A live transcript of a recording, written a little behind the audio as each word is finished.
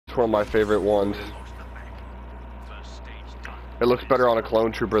It's one of my favorite ones. It looks better on a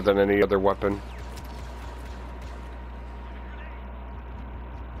clone trooper than any other weapon.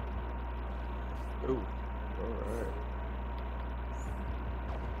 Ooh, alright.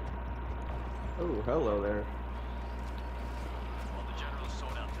 Oh, hello there. While the general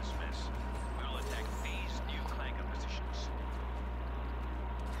sort out this mess, we'll attack these new clanker positions.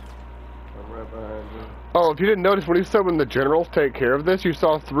 I'm right behind you. Oh, if you didn't notice, when he said when the generals take care of this, you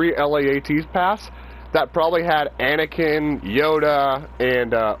saw 3 LAATs pass. That probably had Anakin, Yoda,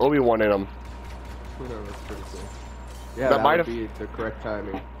 and Obi-Wan in them. That's pretty cool. Yeah, That that might would have be the correct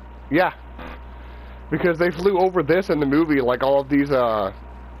timing. Yeah. Because they flew over this in the movie like all of these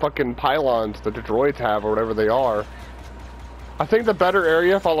fucking pylons that the droids have or whatever they are. I think the better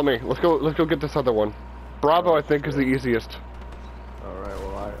area, follow me. Let's go get this other one. Bravo, I think, is the easiest. Alright,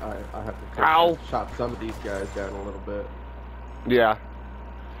 well I have to Ow. chop some of these guys down a little bit. Yeah.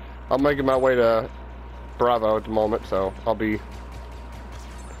 I'm making my way to Bravo at the moment, so I'll be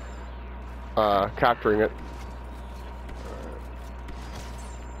capturing it. Alright.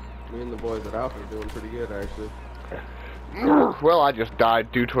 Me and the boys at Alpha are doing pretty good, actually. Well, I just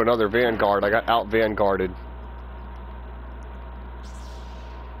died due to another Vanguard. I got out-Vanguarded.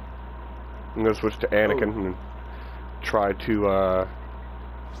 I'm gonna switch to Anakin and try to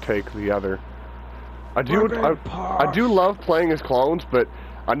take the other. I do love playing as clones, but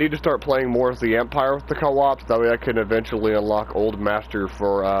I need to start playing more as the Empire with the co-ops. That way I can eventually unlock Old Master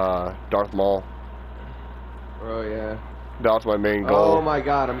for Darth Maul. Oh yeah. That's my main goal. Oh my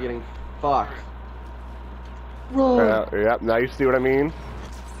god, I'm getting fucked. Run! Yep, now you see what I mean?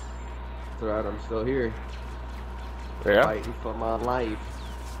 That's alright, I'm still here. Yeah? Fighting for my life.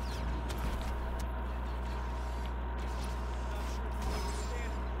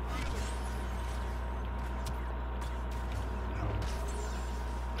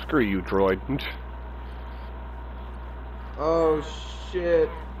 Screw you, droid. Oh shit.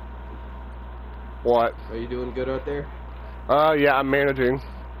 What? Are you doing good out there? Yeah, I'm managing.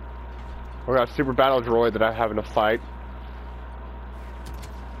 We got a super battle droid that I have in a fight.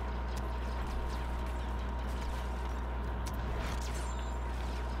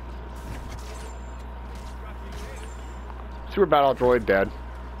 Super battle droid dead.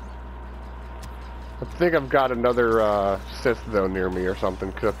 I think I've got another Sith though near me or something,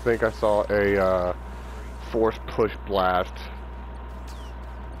 because I think I saw a force push blast.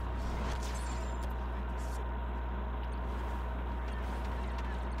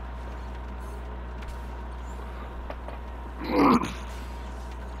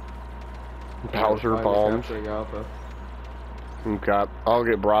 Bowser bombs. Alpha. Okay, I'll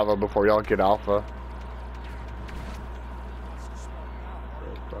get Bravo before y'all get Alpha.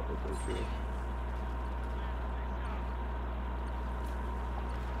 That's probably true.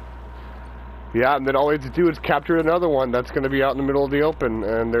 Yeah, and then all we have to do is capture another one that's going to be out in the middle of the open,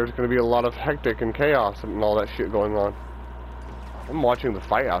 and there's going to be a lot of hectic and chaos and all that shit going on. I'm watching the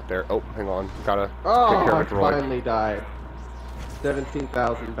fight out there. Oh, hang on. Gotta take care I of a droid. finally died.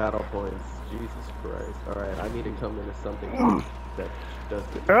 17,000 battle points. Jesus Christ. Alright, I need to come into something that does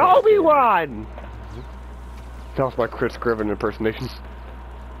it. Obi-Wan! That was my Chris Scriven impersonation.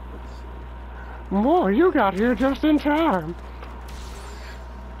 Boy, you got here just in time.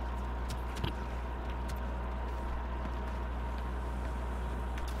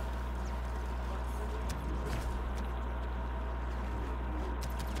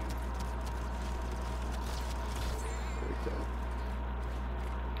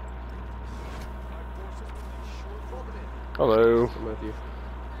 Hello. I'm with you.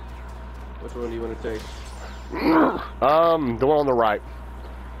 Which one do you want to take? The one on the right.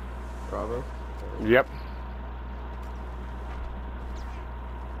 Bravo? Yep.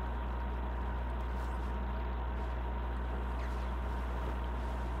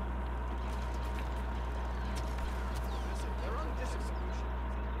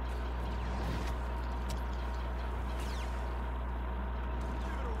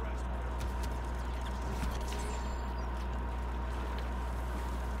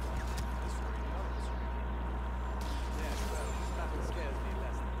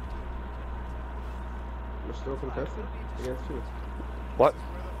 We're still contested against you. What?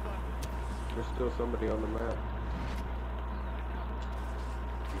 There's still somebody on the map.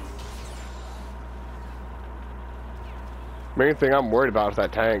 Main thing I'm worried about is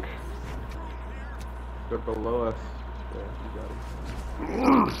that tank. They're below us. Yeah, you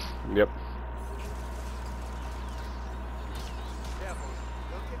got him. Yep.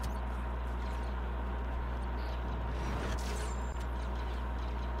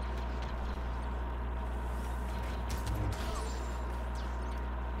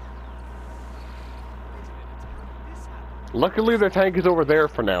 Luckily, the tank is over there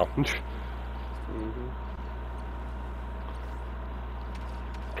for now.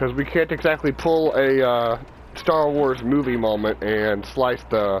 Because we can't exactly pull a Star Wars movie moment and slice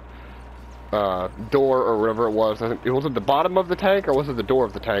the door or whatever it was. I think, was it the bottom of the tank or was it the door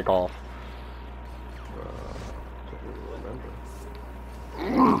of the tank off? I don't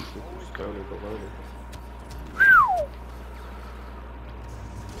remember.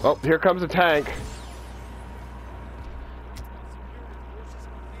 Oh, here comes the tank.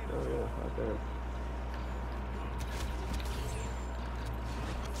 Oh yeah, not bad.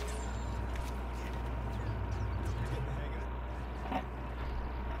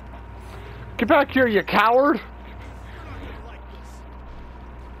 Get back here, you coward!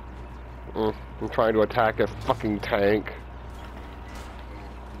 I'm trying to attack a fucking tank.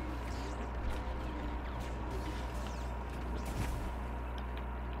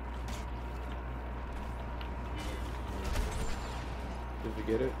 Did you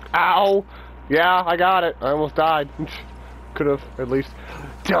get it? Ow! Yeah, I got it. I almost died. Could have, at least.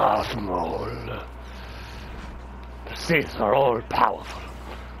 Darth Maul. The Sith are all powerful.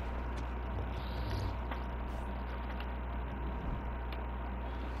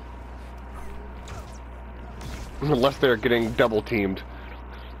 Unless they're getting double teamed.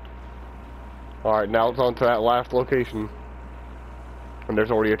 Alright, now it's on to that last location. And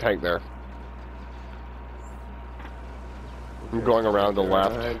there's already a tank there. I'm going around the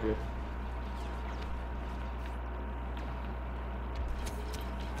left.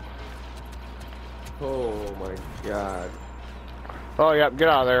 Oh my god. Oh, yeah, get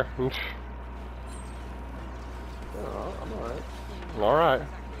out of there. Oh, I'm alright. Alright.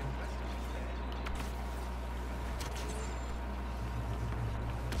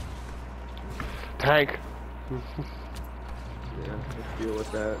 Tank. Yeah, let's deal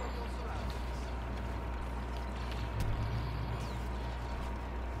with that.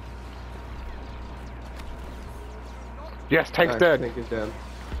 Yes, tank's dead. Tank is dead.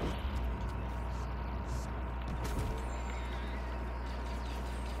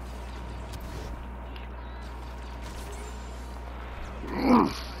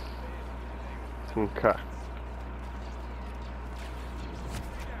 Okay.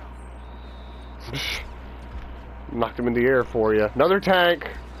 Knocked him in the air for you. Another tank.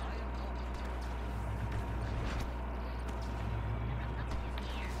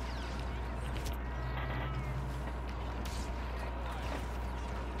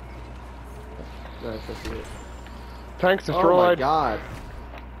 Nice, I see it. Tank's destroyed. Oh my god.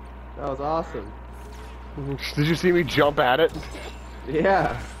 That was awesome. Did you see me jump at it?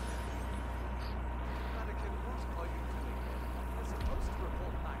 Yeah.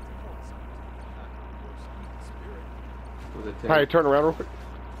 Hey, turn around real quick.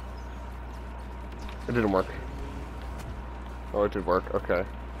 It didn't work. Oh, it did work. Okay.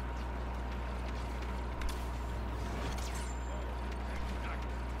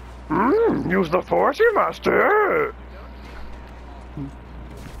 Use the force, you master. We're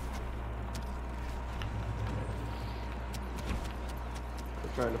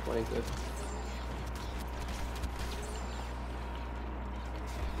trying to flank it.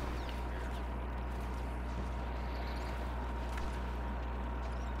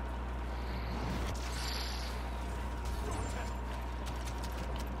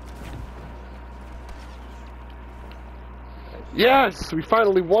 Yes, we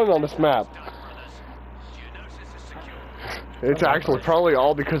finally won on this map. Geonosis is secure. It's actually probably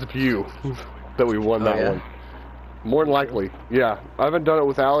all because of you that we won that one. More than likely, yeah. I haven't done it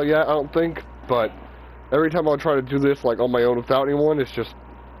with Al yet, I don't think, but every time I try to do this like on my own without anyone, it's just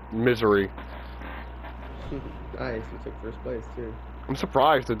misery. Nice, we took first place too. I'm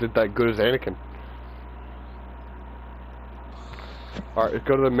surprised it did that good as Anakin. Alright, let's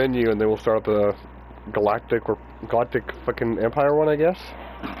go to the menu and then we'll start the galactic fucking Empire one, I guess.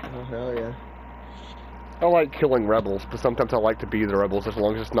 Oh hell yeah. I like killing rebels, but sometimes I like to be the rebels as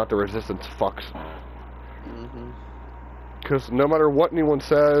long as it's not the resistance fucks. Because no matter what anyone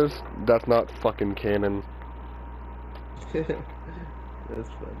says, that's not fucking canon. That's funny.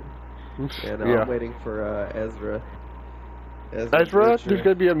 Yeah, no, Yeah. I'm waiting for Ezra. Ezra? There's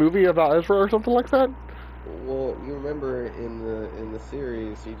gonna be a movie about Ezra or something like that? Well, you remember in the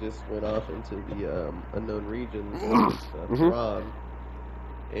series, he just went off into the unknown regions of Thrawn,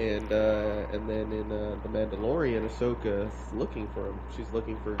 and then in the Mandalorian, Ahsoka is looking for him. She's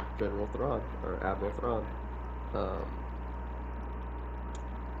looking for General Thrawn or Admiral Thrawn,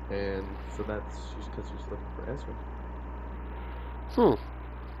 and so that's because she's looking for Ezra.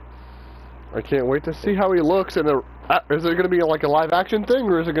 I can't wait to see how he looks. And is it gonna be like a live action thing,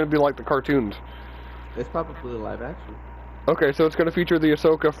 or is it gonna be like the cartoons? It's probably live action. Okay, so it's going to feature the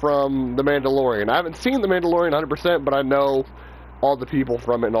Ahsoka from The Mandalorian. I haven't seen The Mandalorian 100%, but I know all the people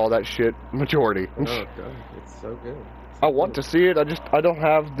from it and all that shit. Majority. Oh god, it's so good. I want to see it. I don't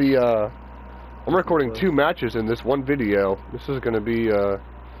have the. I'm recording 2 matches in this one video. This is going to be a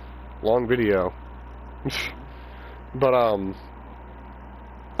long video. But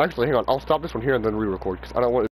actually, hang on. I'll stop this one here and then re-record because I don't want.